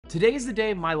Today is the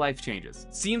day my life changes.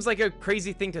 Seems like a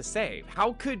crazy thing to say.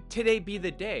 How could today be the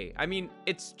day? I mean,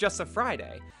 it's just a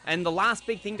Friday. And the last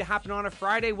big thing to happen on a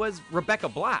Friday was Rebecca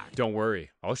Black. Don't worry,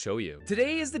 I'll show you.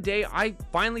 Today is the day I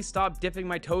finally stopped dipping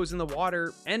my toes in the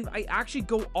water and I actually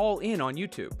go all in on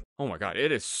YouTube. Oh my God,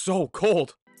 it is so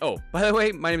cold. Oh, by the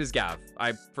way, my name is Gav.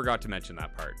 I forgot to mention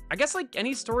that part. I guess like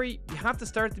any story, you have to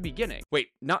start at the beginning. Wait,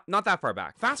 not that far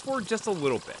back. Fast forward just a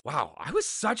little bit. Wow, I was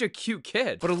such a cute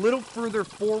kid. But a little further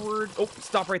forward. Oh,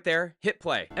 stop right there. Hit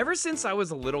play. Ever since I was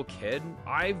a little kid,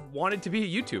 I've wanted to be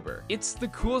a YouTuber. It's the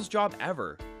coolest job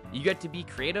ever. You get to be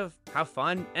creative, have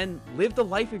fun, and live the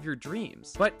life of your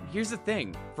dreams. But here's the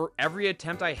thing, for every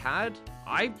attempt I had,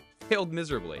 I failed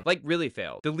miserably. Like really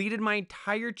failed. Deleted my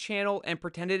entire channel and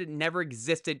pretended it never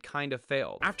existed kind of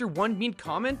failed. After one mean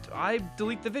comment, I'd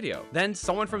delete the video. Then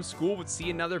someone from school would see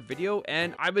another video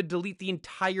and I would delete the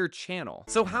entire channel.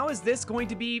 So how is this going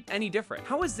to be any different?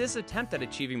 How is this attempt at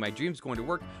achieving my dreams going to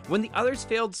work when the others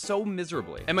failed so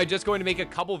miserably? Am I just going to make a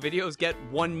couple videos, get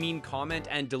one mean comment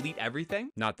and delete everything?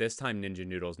 Not this time, Ninja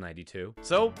Noodles 92.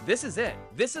 So this is it.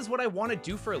 This is what I want to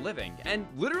do for a living and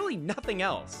literally nothing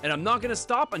else. And I'm not gonna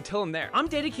stop until I'm there. I'm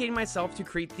dedicating myself to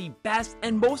create the best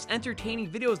and most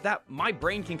entertaining videos that my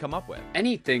brain can come up with.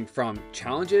 Anything from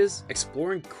challenges,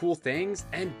 exploring cool things,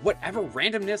 and whatever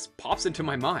randomness pops into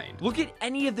my mind. Look at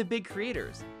any of the big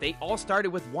creators. They all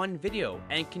started with one video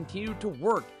and continued to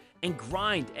work and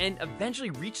grind and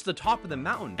eventually reach the top of the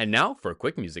mountain. And now for a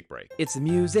quick music break. It's a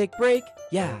music break,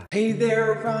 yeah. Hey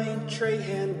there, Ryan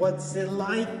Trahan, what's it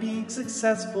like being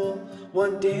successful?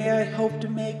 One day I hope to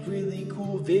make really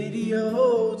cool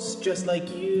videos just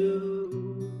like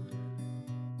you.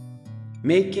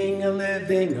 Making a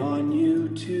living on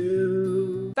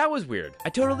YouTube. That was weird. I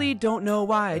totally don't know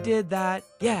why I did that,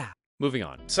 yeah. Moving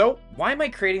on. So why am I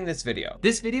creating this video?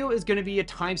 This video is gonna be a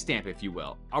timestamp, if you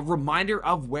will, a reminder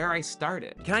of where I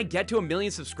started. Can I get to 1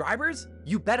 million subscribers?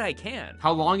 You bet I can.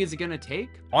 How long is it gonna take?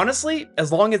 Honestly,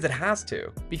 as long as it has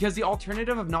to. Because the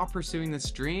alternative of not pursuing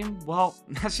this dream, well,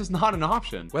 that's just not an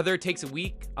option. Whether it takes a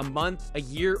week, a month, a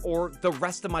year, or the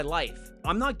rest of my life,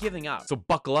 I'm not giving up. So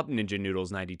buckle up, Ninja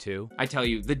Noodles 92. I tell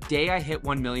you, the day I hit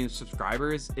 1 million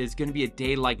subscribers is gonna be a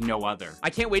day like no other. I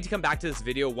can't wait to come back to this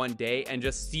video one day and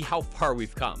just see how far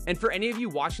we've come. And for any of you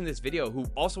watching this video who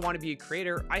also want to be a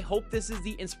creator, I hope this is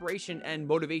the inspiration and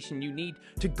motivation you need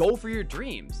to go for your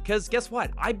dreams. Because guess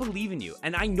what? I believe in you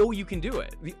and I know you can do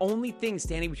it. The only thing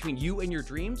standing between you and your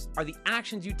dreams are the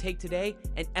actions you take today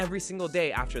and every single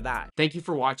day after that. Thank you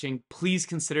for watching. Please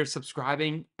consider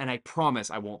subscribing and I promise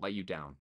I won't let you down.